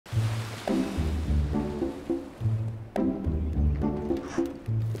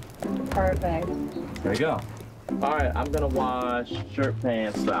Perfect. There you go. All right, I'm gonna wash shirt,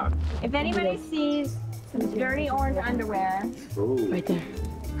 pants, sock. If anybody sees some dirty orange underwear, Right there.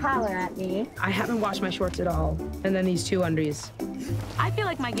 holler at me. I haven't washed my shorts at all. And then these two undies. I feel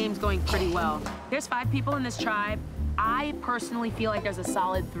like my game's going pretty well. There's 5 people in this tribe. I personally feel like there's a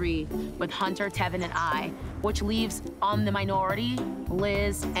solid 3 with Hunter, Tevin, and I, which leaves on the minority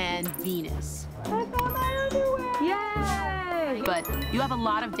Liz and Venus. I found my underwear. Yay! But you have a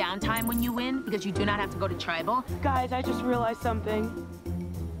lot of downtime when you win because you do not have to go to tribal. Guys, I just realized something.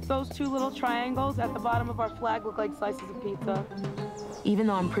 Those 2 little triangles at the bottom of our flag look like slices of pizza. Even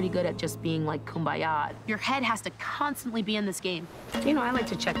though I'm pretty good at just being like kumbaya, your head has to constantly be in this game. You know, I like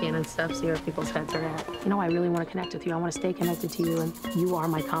to check in and stuff, see where people's heads are at. You know, I really want to connect with you. I want to stay connected to you, and you are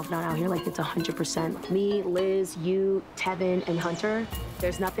my confidant out here. Like, it's 100%. Me, Liz, you, Tevin, and Hunter.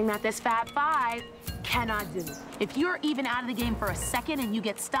 There's nothing that this Fab 5 cannot do. If you're even out of the game for a second and you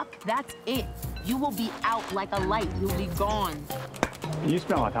get stuck, that's it. You will be out like a light. You'll be gone. You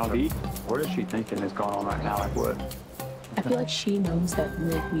smell like how deep. What is she thinking is going on right now? Like what? I feel like she knows that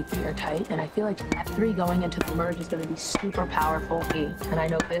we 3 are tight, and I feel like F3 going into the merge is going to be super powerful. And I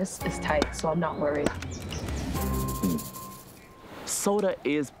know this is tight, so I'm not worried. Soda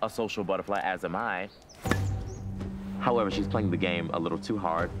is a social butterfly, as am I. However, she's playing the game a little too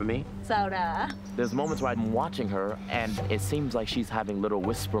hard for me. Soda. There's moments where I'm watching her, and it seems like she's having little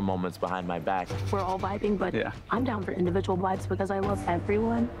whisper moments behind my back. We're all vibing, but Yeah. I'm down for individual vibes because I love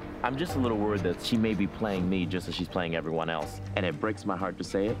everyone. I'm just a little worried that she may be playing me just as she's playing everyone else. And it breaks my heart to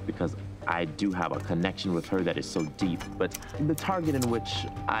say it because I do have a connection with her that is so deep. But the target in which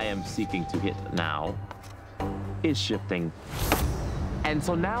I am seeking to hit now is shifting. And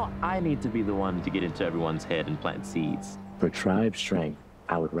so now I need to be the one to get into everyone's head and plant seeds. For tribe strength,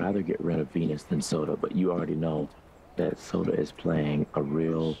 I would rather get rid of Venus than Soda, but you already know that Soda is playing a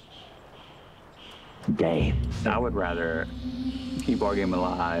real game. I would rather keep our game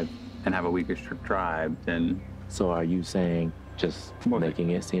alive and have a weaker tribe than... So are you saying just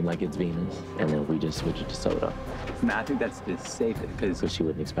making it seem like it's Venus, and then we just switch it to Soda? No, I think that's the safest, because she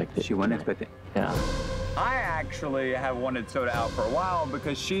wouldn't expect it. She wouldn't expect it. Yeah. I actually have wanted Soda out for a while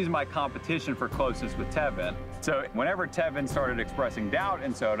because she's my competition for closest with Tevin. So whenever Tevin started expressing doubt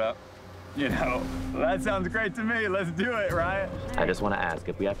in Soda, you know, that sounds great to me. Let's do it, right? I just want to ask,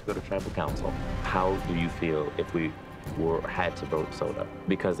 if we have to go to tribal council, how do you feel if we had to vote Soda?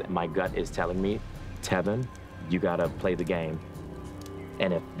 Because my gut is telling me, Tevin, you gotta play the game.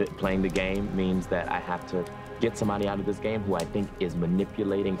 And if playing the game means that I have to get somebody out of this game who I think is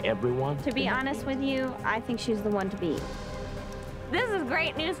manipulating everyone. To be honest with you, I think she's the one to beat. This is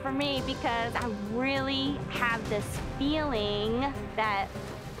great news for me because I really have this feeling that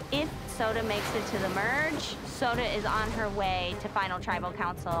if Soda makes it to the merge, Soda is on her way to final tribal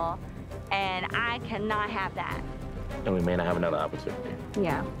council, and I cannot have that. And we may not have another opportunity.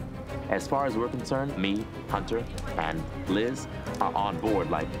 Yeah. As far as we're concerned, me, Hunter, and Liz are on board.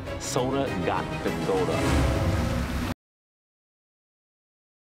 Like, Soda got to go to